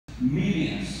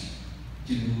millions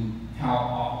to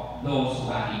help those who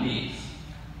are in need.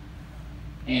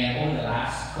 And over the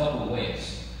last couple of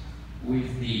weeks,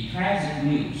 with the tragic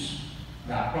news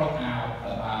that broke out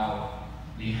about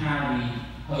the Harvey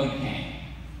hurricane,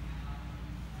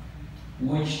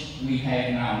 which we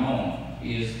have now known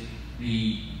is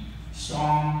the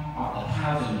storm of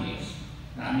 1,000 years.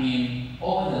 I mean,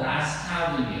 over the last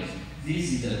 1,000 years,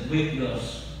 this is the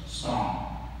biggest storm.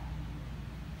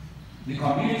 The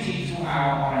community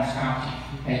throughout Orange County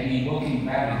has been working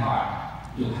very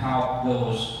hard to help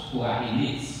those who are in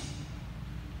need.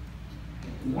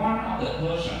 One of the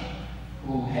persons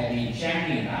who has been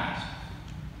championing that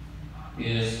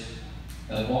is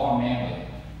a board member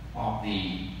of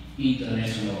the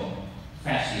international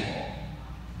festival.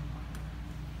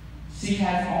 She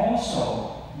has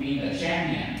also been a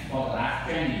champion for the last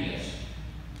 20 years,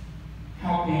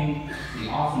 helping the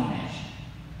orphanage,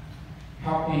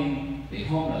 helping the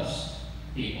homeless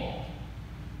people.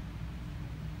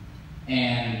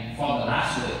 And for the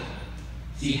last week,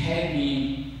 she had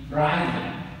been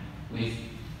driving with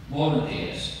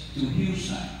volunteers to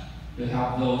Houston to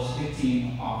help those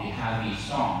victims of the Harvey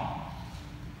storm.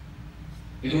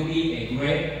 It will be a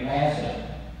great pleasure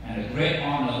and a great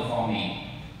honor for me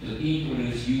to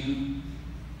introduce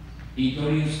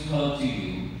her to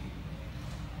you.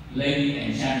 Ladies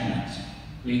and gentlemen,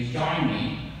 please join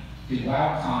me to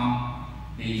welcome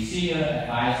the Senior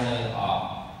Advisor of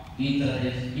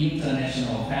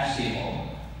International Festival,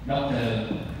 Dr.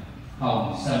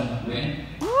 Hotwomen.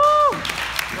 Woo!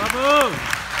 Bravo!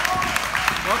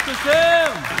 Dr.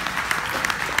 Sam!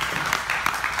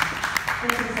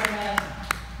 Thank you so much.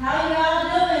 How y'all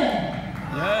doing?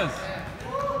 Yes.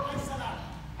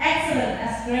 Excellent.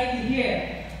 That's great to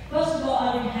hear. First of all,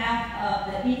 on behalf of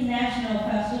the International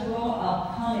Festival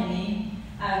of Comedy,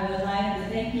 I would like to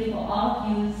thank you for all of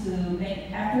you to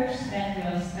make efforts, spend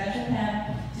your special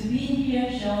time to be here,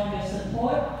 showing your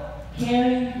support,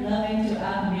 caring, loving to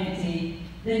our community.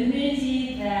 The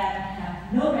community that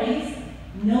have no race,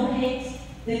 no hate,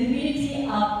 the community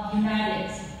of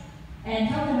United. And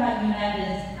talking about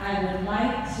United, I would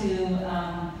like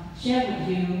to share with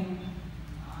you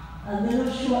a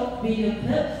little short video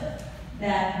clip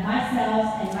that myself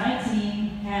and my team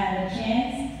had a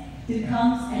chance to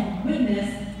come and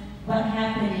witness what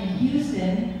happened in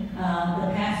Houston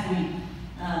the past week.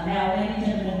 Now, ladies and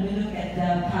gentlemen, we look at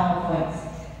the PowerPoints.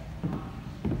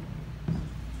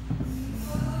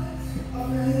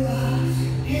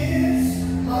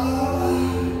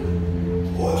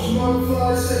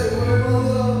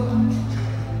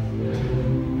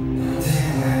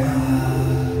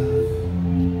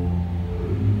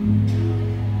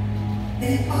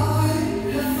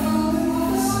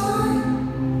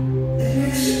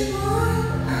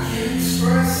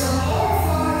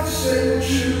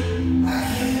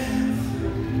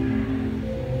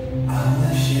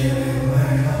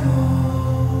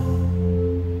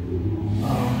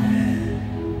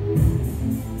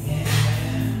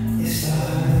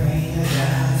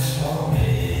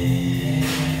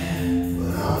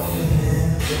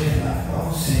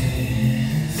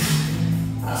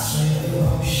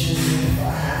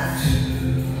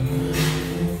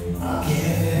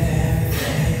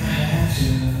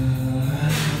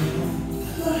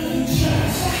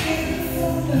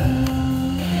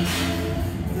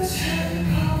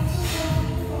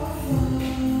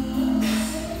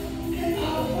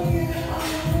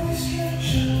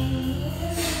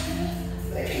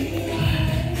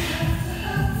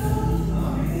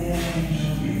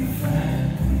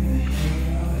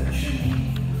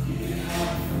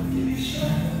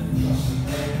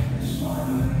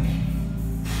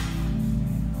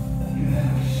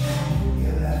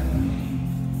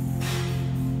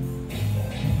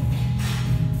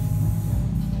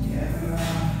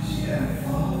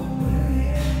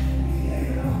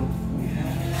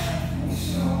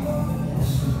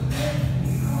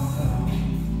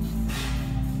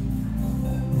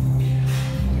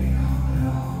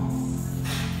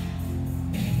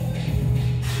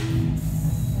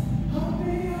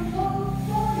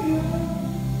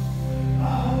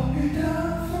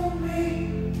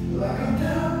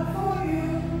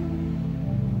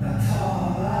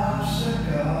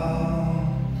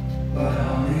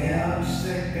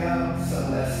 So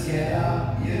let's get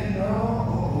up, you know.